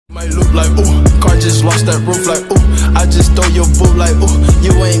My loop like ooh, car just lost that roof like ooh, I just stole your boo like ooh,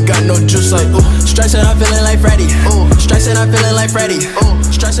 you ain't got no juice like ooh, stress and I'm feeling like Freddy, ooh, stress and I'm feeling like Freddy, ooh,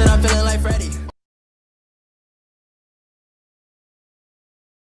 stress and I'm feeling like Freddy.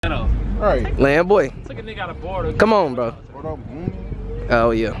 Alright. Land boy. Took a nigga out of border. Come on, bro.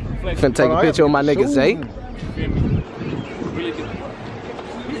 Oh yeah. Finna take a picture with my nigga Zay.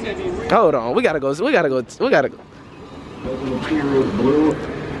 Hold on, we gotta go.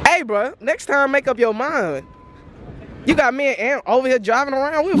 Hey, bro, next time make up your mind. You got me and Ant over here driving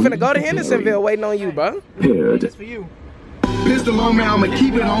around. We were finna go to Hendersonville waiting on you, bro. Just for you. Pistol on me, I'ma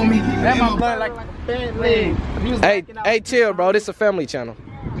keep it on me. That my blood like a family. Hey, chill, bro. This a family channel.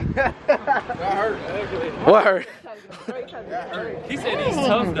 What hurt? He said he's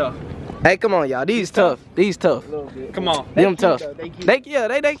tough though. Hey, come on, y'all. These tough. Come on. Them tough. They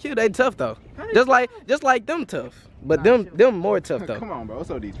cute. They tough though. Just like them tough. But them more tough though. Come on, bro.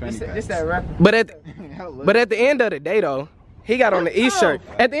 What's up with these fanny packs? But at the end of the day though, he got on the E shirt.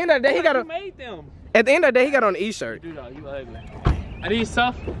 At the end of the day, he got on. At the end of the day, he got on the E shirt. Dude, you ugly. Are these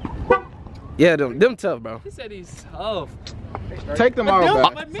tough? Yeah, them tough, bro. He said he's tough. Take them all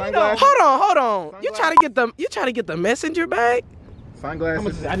back. Hold on. You try to get the messenger bag?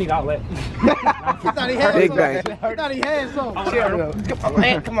 Sunglasses. I need outlet. He thought he had Big bang. He thought he had some.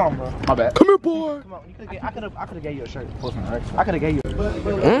 Man, come on, bro. My bad. Come here, boy. Come on. I could have gave you a shirt. I could have gave you a shirt.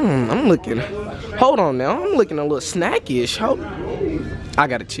 I'm looking. Hold on now. I'm looking a little snackish. I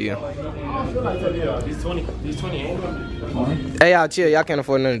gotta chill. These 28. Hey, y'all chill. Y'all can't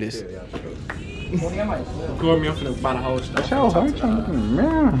afford none of this. Go me, I'm finna buy the whole stuff. The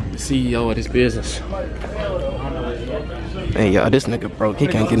CEO of this business. Hey, y'all, this nigga broke. He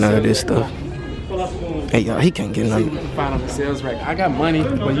can't get none of this stuff. Hey, y'all, he can't get none of it. Find on the sales rack. I got money,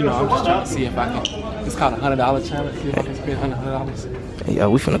 but you know, I'm just trying to see if I can. It's called a $100 challenge. See if I can spend $100. Hey,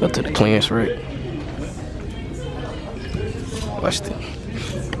 y'all, we finna go to the clearance rack. Watch this.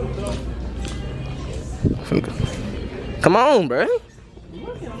 Finna go. Come on, bro.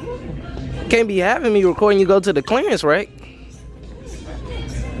 Can't be having me recording you go to the clearance rack.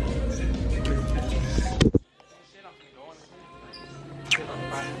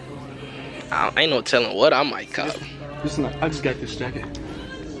 Ain't no telling what I might cop. I just got this jacket.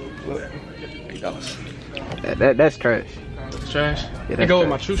 $8. That's trash. It's trash? Yeah, they go with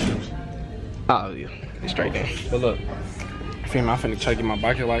my true shoes. Oh, yeah. It's straight down. But look, I'm finna try to get my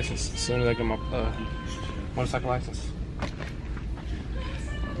biker license as soon as I get my motorcycle license.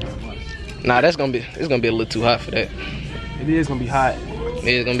 Nah, it's gonna be a little too hot for that. It is gonna be hot. It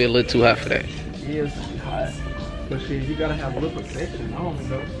is gonna be a little too hot for that. It is gonna be hot. But shit, you gotta have a little protection on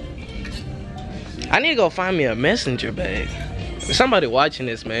though. I need to go find me a messenger bag. If somebody watching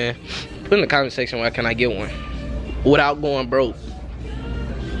this, man, put in the comment section where can I get one without going broke.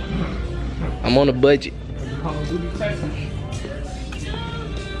 I'm on a budget.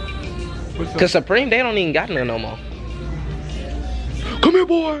 Cause Supreme, they don't even got none no more. Come here,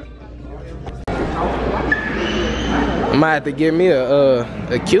 boy. I might have to give me a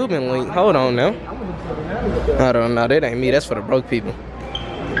Cuban link. Hold on now. I don't know. That ain't me. That's for the broke people.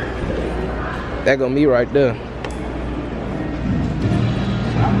 That gonna be right there.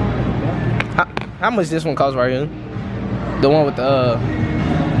 How much this one cost right here? The one with the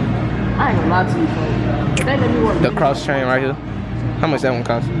I ain't gonna lie to you, folks. They let me work. The cross chain right here. How much that one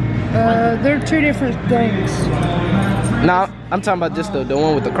cost? They're two different things. Nah, I'm talking about just the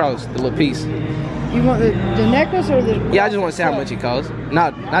one with the cross, the little piece. You want the necklace or the? Yeah, I just want to see how much it costs.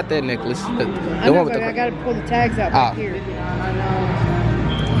 Not that necklace. The one with the. I gotta pull the tags out back here.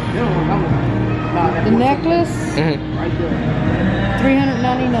 The necklace.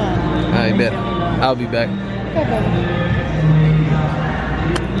 $399. I bet. I'll be back.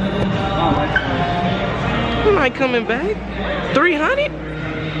 Am I coming back? 300?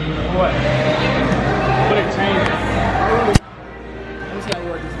 What? Put it changed.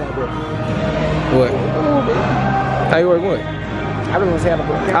 What? How you work what? I really want to say how to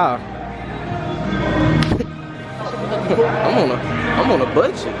work. I'm on a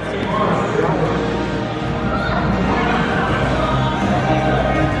budget.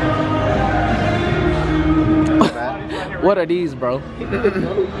 What are these, bro?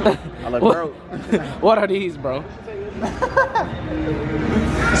 I look broke. What are these, bro?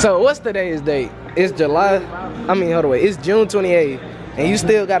 So what's today's date? It's July. I mean, hold on, wait. It's June 28th, and you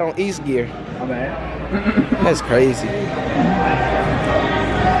still got on East gear. My bad. That's crazy.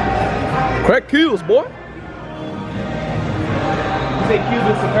 Crack kills, boy. You say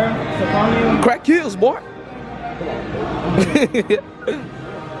Cuban Soprano? Crack kills, boy.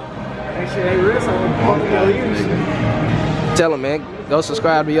 Tell him, man. Go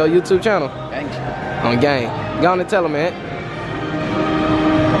subscribe to your YouTube channel. Thank you. On game. Go on and tell him, man.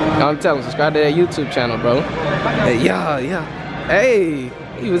 Go on and tell him. Subscribe to that YouTube channel, bro. Hey, yeah. Hey,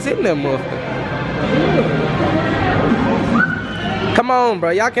 he was hitting that motherfucker. Come on, bro.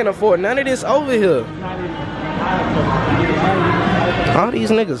 Y'all can't afford none of this over here. All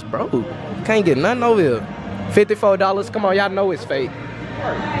these niggas broke. Can't get nothing over here. $54. Come on, y'all know it's fake.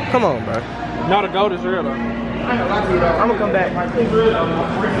 Come on, bro. No, the gold is real though. I'm gonna come back.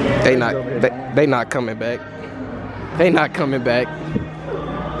 They not coming back. They not coming back.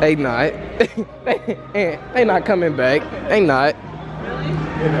 They not. They not coming back. They not.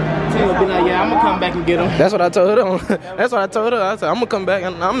 Taylor be like, yeah, I'm gonna come back and get them. That's what I told her. That's what I told her. I said, I'm gonna come back.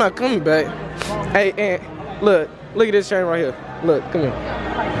 I'm not coming back. Hey, Aunt, look at this chain right here. Look, come here.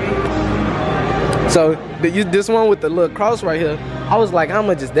 So this one with the little cross right here, I was like, how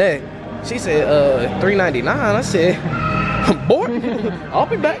much is that? She said, $3.99. I said, boy, I'll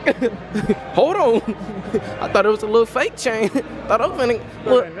be back. Hold on. I thought it was a little fake chain. Thought I was gonna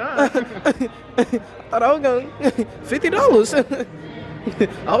look. Thought I was gonna $50.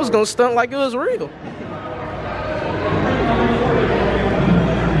 I was gonna stunt like it was real.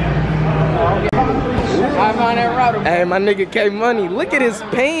 I found that router. Hey, my nigga K Money, look at his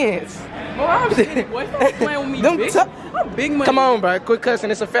pants. Boy, I'm saying, boy, stop playing with me, Them bitch. I'm big money. Come on, bro. Quit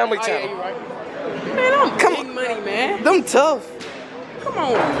cussing. It's a family Oh, yeah, channel. you right. Man, I'm big money, man. Them tough. Come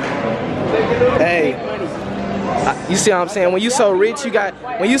on. Hey, you see what I'm saying? When you so rich, you got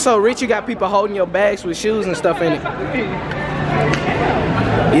people holding your bags with shoes and stuff in it.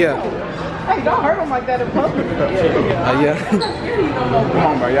 Yeah. Hey, don't hurt him like that in public. Yeah. Come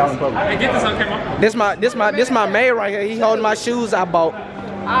on, bro. Y'all in public. Hey, get this on camera. This my man right here. He holding my shoes I bought.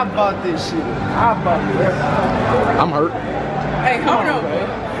 I bought this shit. I bought this. I'm hurt. Hey, hold on, bro.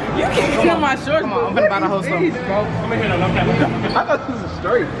 You can't kill my shorts. Come on, I'm finna buy the whole stuff. I thought this was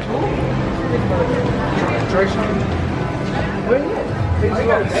straight.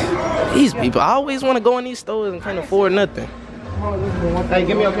 These people, I always want to go in these stores and can't afford nothing. Hey,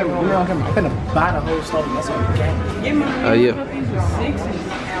 give me your camera. Give me your camera. I'm finna buy the whole stuff. That's what we can. Oh yeah.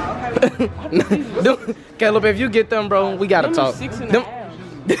 Caleb, if you get them, bro, we gotta talk. 6.5.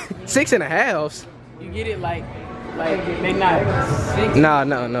 6.5s. You get it like they not 6. Nah.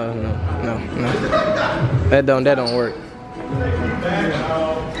 That don't work.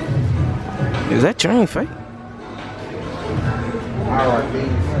 Is that chain fake?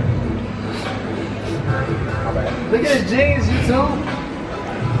 Look at his jeans, YouTube.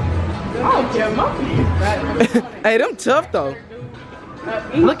 I don't care, my feet. Hey, them tough though.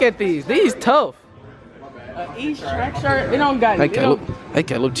 Look at these. These tough. East track shirt, it don't got Hey, it.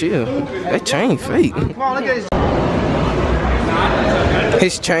 Caleb, chill. That chain fake. Come on, look at his.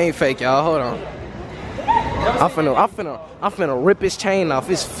 His chain fake, y'all. Hold on. I'm finna rip his chain off.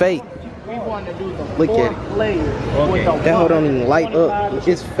 It's fake. We want to do the Look at it. That hoe don't even light up.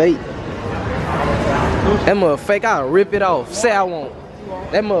 It's fake. That mother fake. I'll rip it off. Say I won't.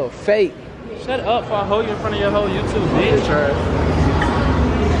 That mother fake. Shut up before I hold you in front of your whole YouTube, bitch.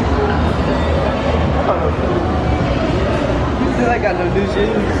 I got no new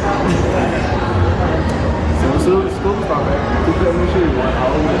shoes. School start back.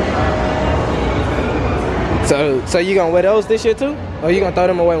 So you gonna wear those this year too? Or you gonna throw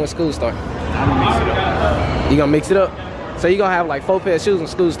them away when school start? You gonna mix it up? So you gonna have like 4 pair of shoes when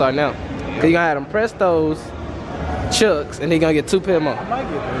school start now? Cause you gonna have them Prestos, Chucks, and then you gonna get 2 pair more. I might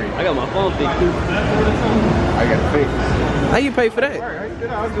get 3. I got my phone fixed. I got a fix. How you pay for that?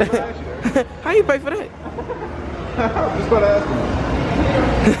 How you pay for that? Just gotta ask him.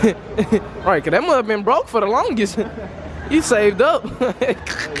 Right, cause that must have been broke for the longest. You saved up.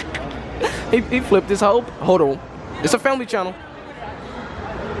 he flipped his whole. Hold on, it's a family channel.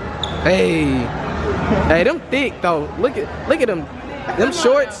 Hey, them thick though. Look at them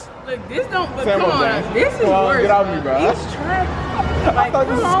shorts. Look, this don't. But Sam, come on, man. this is Come on, worse. get off me, bro. East track. Like, thought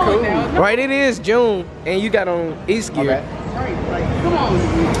this come was on cool. now. Right, it is June, and you got on East gear. Okay. Right, like, come on.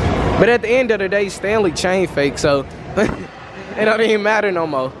 But at the end of the day, Stanley chain fake, so it don't even matter no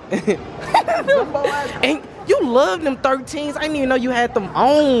more. And you love them 13s. I didn't even know you had them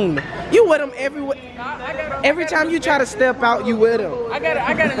on. You wear them everywhere. Every time you try to step out, you wear them. I got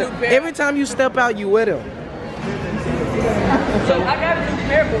a new pair. Every time you step out, you wear them. So I got a new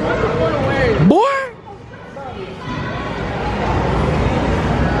pair, but what's the point of wearing it? Boy!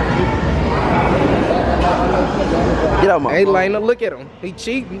 Get out my Hey, Lena, look at him. He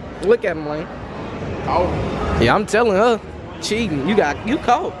cheating. Look at him, Lane. Oh. Yeah, I'm telling her. Cheating. You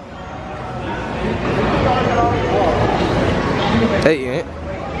caught. Hey, Aunt.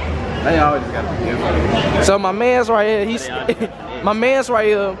 They always gotta be careful. So my man's right here. He's my man's right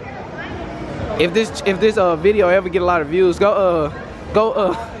here. If this video ever get a lot of views, go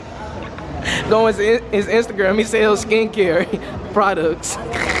on his Instagram. He sells skincare products.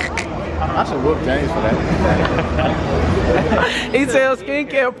 I should whoop James for that. He sells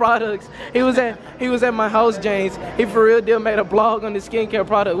skincare products. He was at my house, James. He for real deal made a blog on the skincare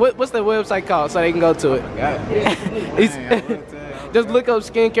product. What's the website called so they can go to it? Just look up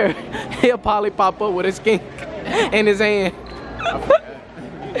skincare. He'll probably pop up with his skin in his hand.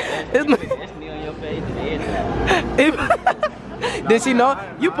 Did she know?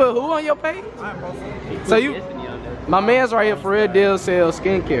 You put who on your page? So my man's right here for real deal sells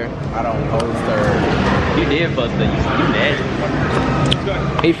skincare. I don't post her. You did post her. You mad.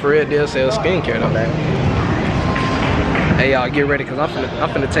 He for real deal sells skincare though. Hey y'all, get ready, cause I'm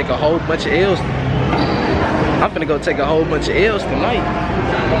finna take a whole bunch of L's. I'm finna go take a whole bunch of L's tonight.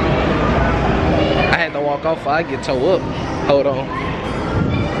 I had to walk off before I get towed up. Hold on.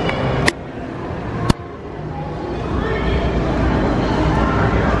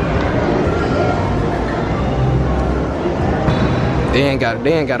 They ain't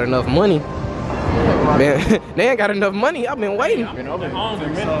got enough money. Man, they ain't got enough money. I've been waiting. I've been over hungry,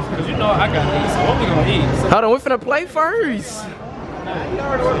 because you know I got these. So what we gonna eat? Hold on, we finna play first.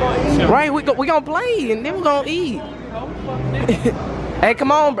 Right, we gonna play and then we gonna eat. Hey,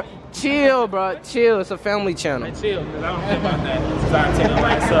 come on, bro. Chill, bro. Chill. It's a family channel. Hey, chill, because I don't care about that. So I tell you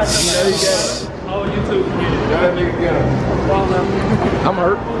like something. Oh, YouTube. That nigga get him. I'm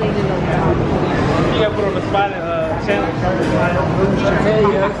hurt. You gotta put on the spot and challenge.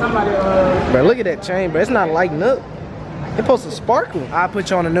 Bro, look at that chain, bro. It's not lighting up. It's supposed to sparkle. I'll put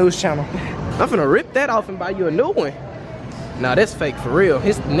you on the news channel. I'm finna rip that off and buy you a new one. Nah, that's fake for real.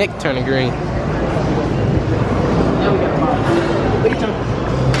 His neck turning green.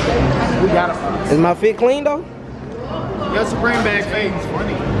 We got him. Is my fit clean though? Your Supreme bag fake. It's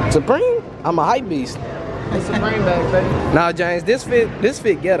funny. Supreme? I'm a hype beast. It's Supreme bag fake. Nah, James, this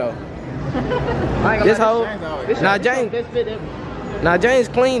fit ghetto. This whole, nah, James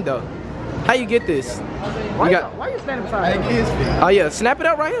clean though. How you get this? Why you standing beside me? His feet. Oh yeah, snap it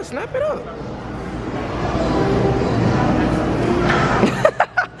up right here. Snap it up.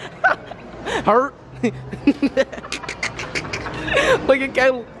 Hurt. Look at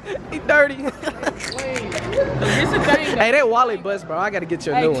Caleb. He dirty. Hey, that wallet bust, bro. I gotta get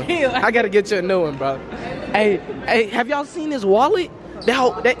you a new one. I gotta get you a new one, bro. Hey, have y'all seen this wallet?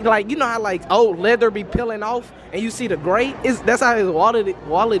 That like, you know how like old leather be peeling off and you see the gray? That's how his wallet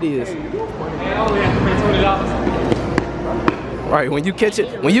is. Right, when you catch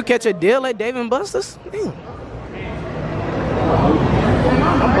a deal at Dave & Buster's, damn.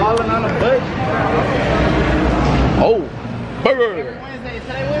 I'm balling on the budget. Oh, burger.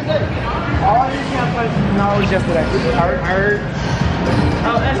 Today Wednesday. All these camp places. No, it was yesterday. Heard.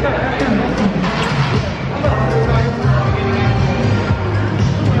 Oh, that's good.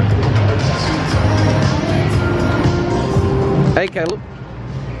 Hey, Caleb.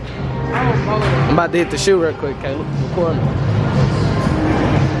 I'm about to hit the shoe real quick, Caleb. Record me.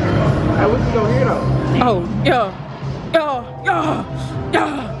 Hey, what you gonna hear though? Oh, yo.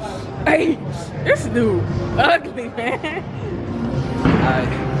 Hey, this dude ugly, man.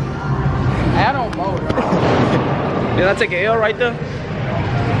 Alright. I don't know. Did I take an L right there?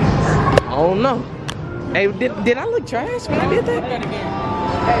 I don't know. Hey, did I look trash when I did that?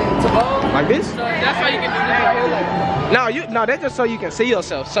 Like this? That's how you can do this right here. No, that's just so you can see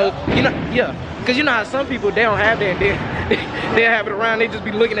yourself. So, you know, yeah. Cause you know how some people, they don't have that, they'll have it around, they just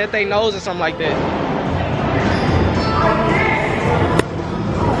be looking at their nose or something like that.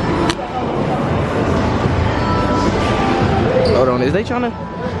 Hold on, is they trying to spit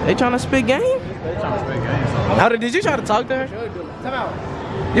game? They trying to spend games. How did you try to talk to her? Come out.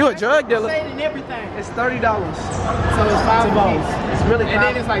 You a drug dealer? And everything. It's $30. So it's $5. It's really $5. And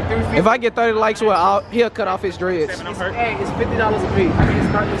then it's like $3.50. If I get 30 likes, well, he'll cut off his dreads. It's $50 a piece. I mean, it's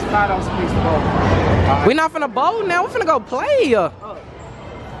 $5 a piece for both. We not finna bowl now. We finna go play. We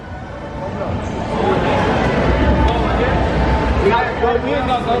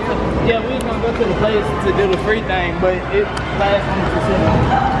was gonna go to the place to do the free thing, but it last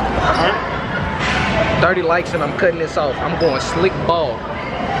minute. 30 likes and I'm cutting this off. I'm going slick ball.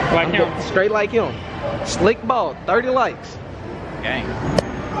 Like him. Straight like him. Slick ball. 30 likes. Gang.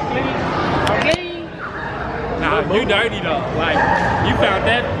 Nah, you dirty though. Like, you found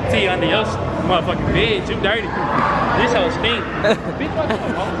that tea under your motherfucking bed. You dirty. This whole stink.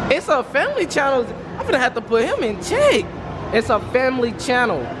 It's a family channel. I'm gonna have to put him in check. It's a family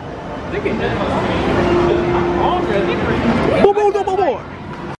channel.